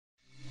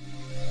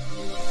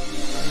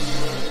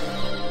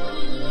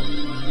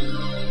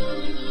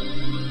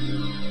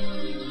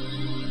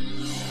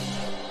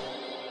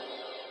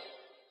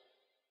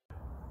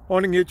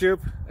Morning YouTube,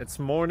 it's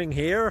morning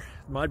here.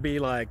 It might be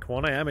like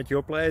 1 a.m. at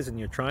your place and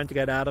you're trying to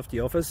get out of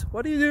the office.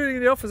 What are you doing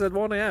in the office at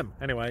 1 a.m?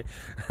 Anyway,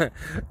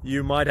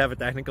 you might have a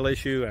technical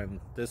issue and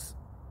this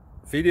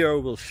video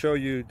will show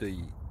you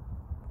the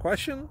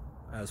question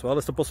as well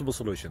as the possible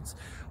solutions.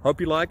 Hope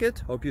you like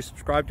it, hope you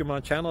subscribe to my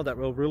channel. That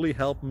will really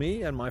help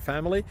me and my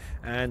family,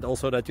 and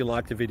also that you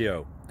like the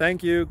video.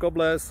 Thank you, God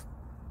bless.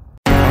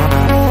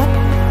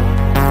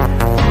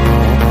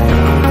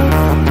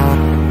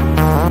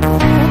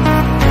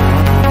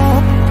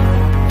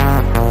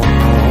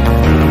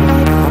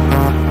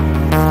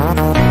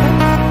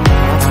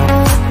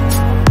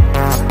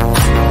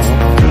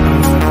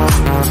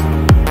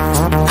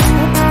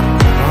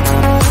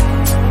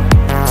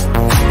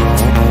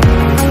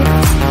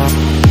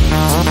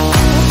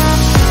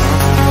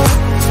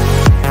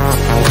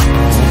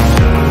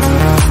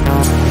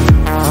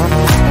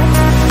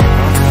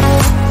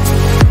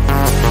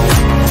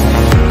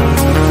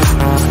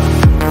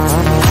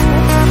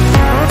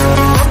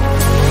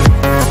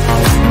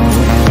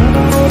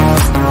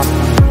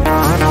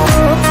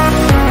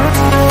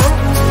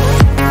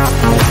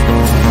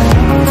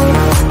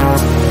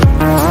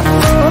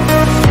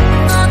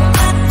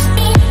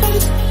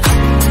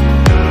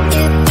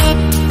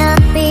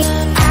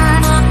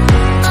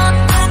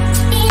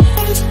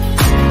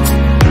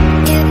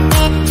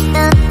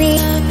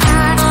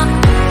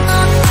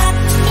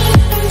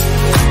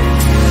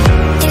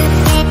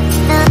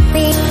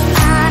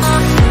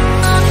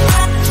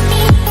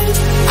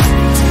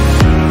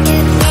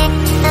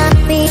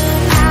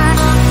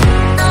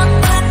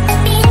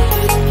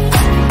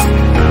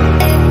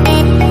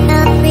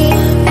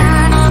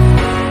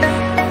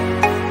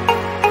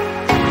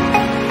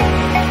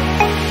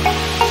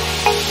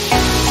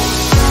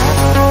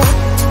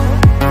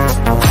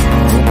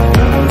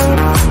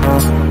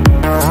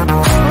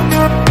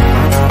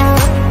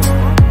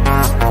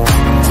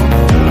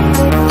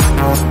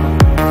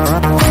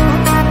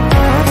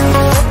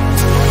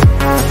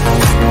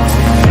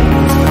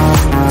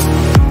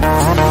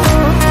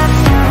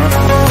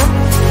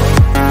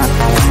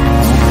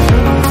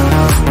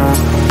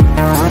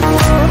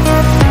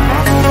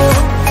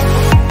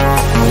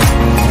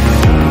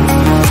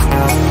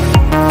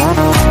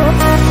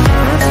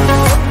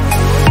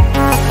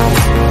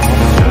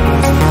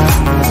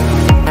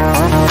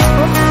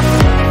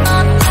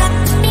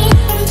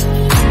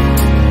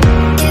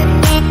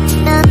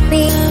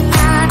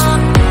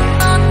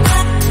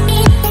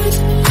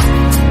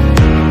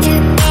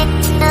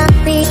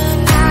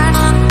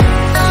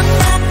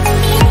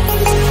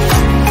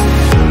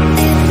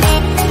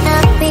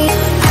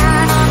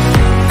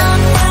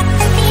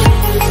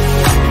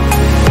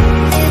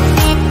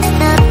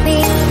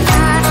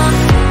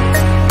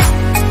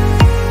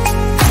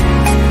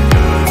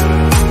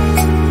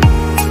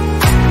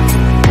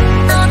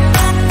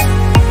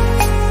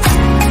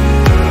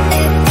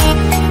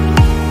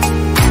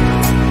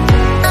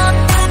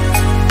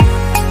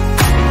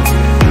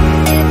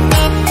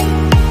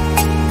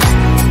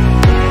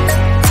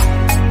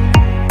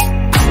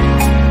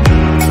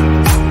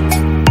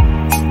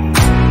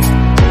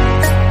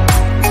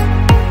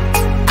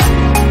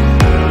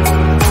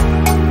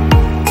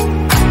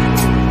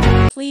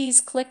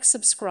 Please click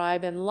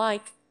subscribe and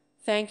like.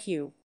 Thank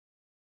you.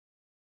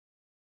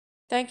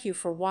 Thank you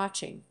for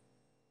watching.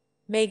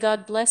 May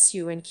God bless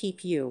you and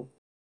keep you.